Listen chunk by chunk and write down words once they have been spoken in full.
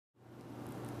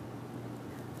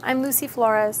I'm Lucy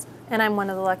Flores, and I'm one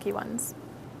of the lucky ones.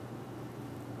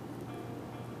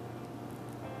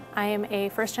 I am a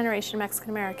first-generation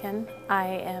Mexican-American. I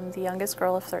am the youngest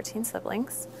girl of 13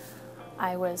 siblings.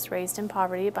 I was raised in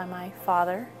poverty by my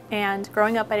father, and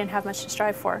growing up I didn't have much to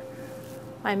strive for.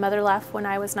 My mother left when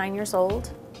I was 9 years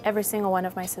old. Every single one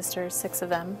of my sisters, 6 of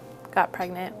them, got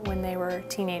pregnant when they were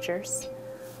teenagers.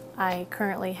 I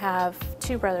currently have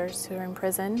 2 brothers who are in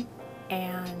prison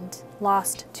and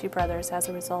lost 2 brothers as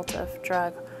a result of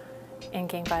drug and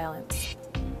gang violence.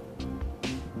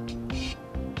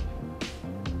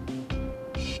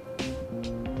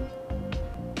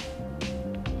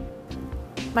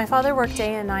 My father worked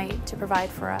day and night to provide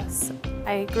for us.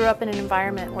 I grew up in an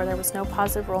environment where there was no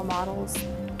positive role models,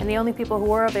 and the only people who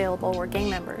were available were gang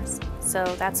members, so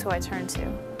that's who I turned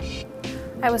to.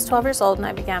 I was 12 years old and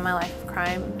I began my life of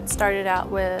crime. It started out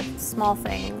with small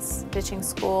things, ditching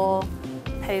school,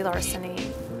 petty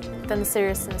larceny. Then the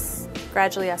seriousness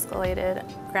gradually escalated,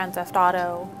 grand theft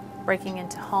auto, breaking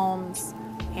into homes,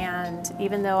 and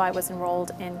even though I was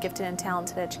enrolled in gifted and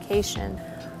talented education,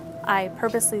 I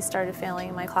purposely started failing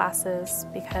in my classes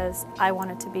because I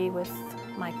wanted to be with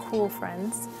my cool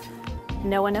friends.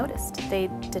 No one noticed. They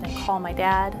didn't call my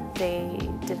dad, they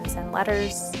didn't send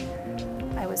letters.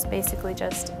 I was basically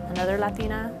just another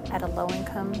Latina at a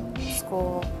low-income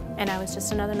school, and I was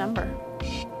just another number.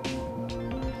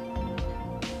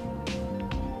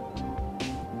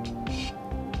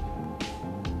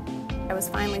 I was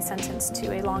finally sentenced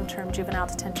to a long-term juvenile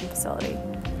detention facility.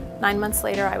 9 months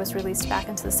later, I was released back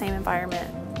into the same environment,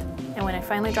 and when I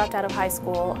finally dropped out of high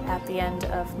school at the end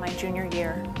of my junior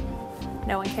year,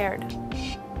 no one cared.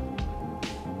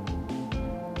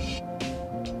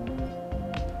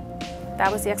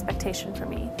 That was the expectation for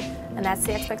me, and that's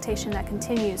the expectation that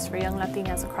continues for young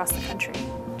Latinas across the country.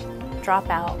 Drop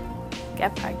out,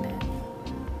 get pregnant,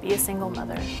 be a single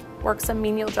mother, work some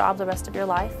menial job the rest of your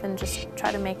life, and just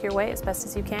try to make your way as best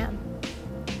as you can.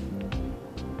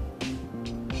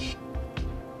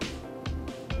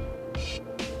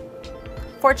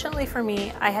 Fortunately for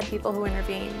me, I had people who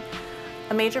intervened.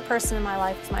 A major person in my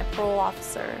life was my parole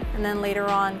officer, and then later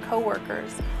on,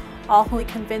 co-workers, all who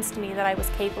convinced me that I was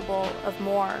capable of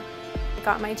more. I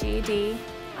got my GED,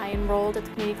 I enrolled at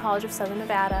the Community College of Southern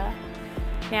Nevada.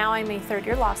 Now I'm a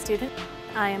third-year law student.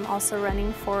 I am also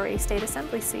running for a state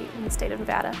assembly seat in the state of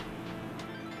Nevada.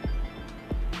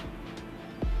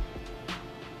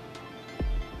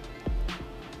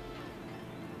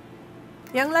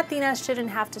 Young Latinas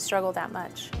shouldn't have to struggle that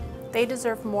much. They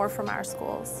deserve more from our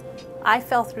schools. I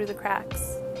fell through the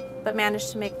cracks, but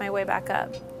managed to make my way back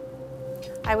up.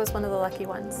 I was one of the lucky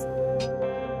ones.